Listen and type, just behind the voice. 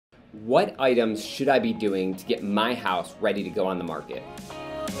what items should I be doing to get my house ready to go on the market?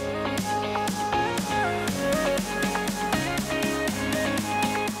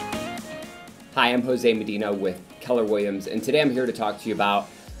 Hi, I'm Jose Medina with Keller Williams, and today I'm here to talk to you about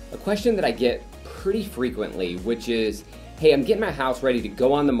a question that I get pretty frequently, which is, hey, I'm getting my house ready to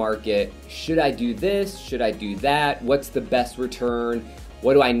go on the market. Should I do this? Should I do that? What's the best return?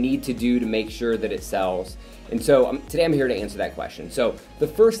 What do I need to do to make sure that it sells? And so today I'm here to answer that question. So the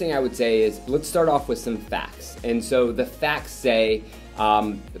first thing I would say is, let's start off with some facts. And so the facts say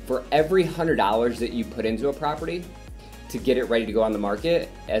for every $100 that you put into a property to get it ready to go on the market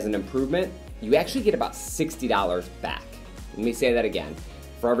as an improvement, you actually get about $60 back. Let me say that again.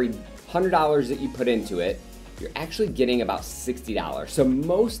 For every $100 that you put into it, you're actually getting about $60. So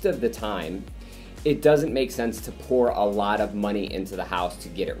most of the time, it doesn't make sense to pour a lot of money into the house to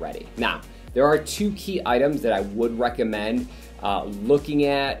get it ready. Now, there are two key items that I would recommend looking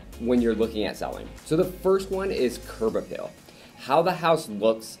at when you're looking at selling. So the first one is curb appeal. How the house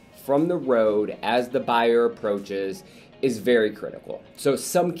looks from the road as the buyer approaches is very critical. So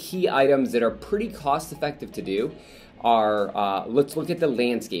some key items that are pretty cost effective to do are, let's look at the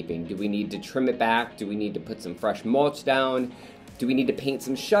landscaping. Do we need to trim it back? Do we need to put some fresh mulch down? Do we need to paint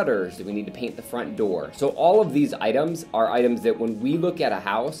some shutters? Do we need to paint the front door? So all of these items are items that when we look at a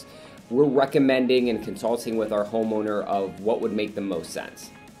house, we're recommending and consulting with our homeowner of what would make the most sense.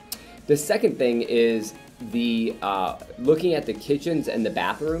 The second thing is the looking at the kitchens and the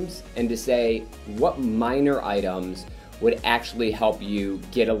bathrooms and to say what minor items would actually help you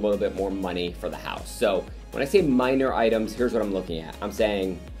get a little bit more money for the house. So when I say minor items, here's what I'm looking at. I'm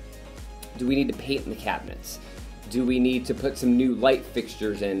saying, do we need to paint the cabinets? Do we need to put some new light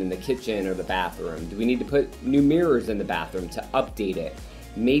fixtures in the kitchen or the bathroom? Do we need to put new mirrors in the bathroom to update it?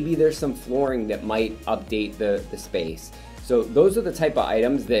 Maybe there's some flooring that might update the space. So those are the type of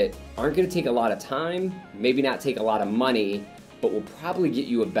items that aren't gonna take a lot of time, maybe not take a lot of money, but will probably get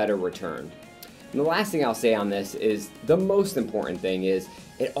you a better return. And the last thing I'll say on this is the most important thing is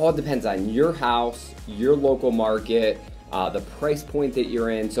it all depends on your house, your local market, the price point that you're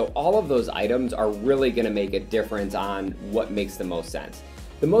in. So all of those items are really gonna make a difference on what makes the most sense.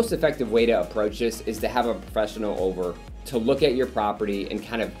 The most effective way to approach this is to have a professional over to look at your property and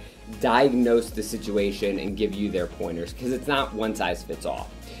kind of diagnose the situation and give you their pointers, because it's not one size fits all.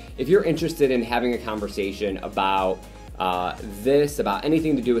 If you're interested in having a conversation about about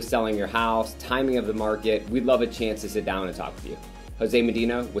anything to do with selling your house, timing of the market, we'd love a chance to sit down and talk with you. Jose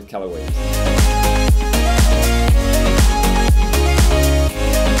Medina with Keller Williams.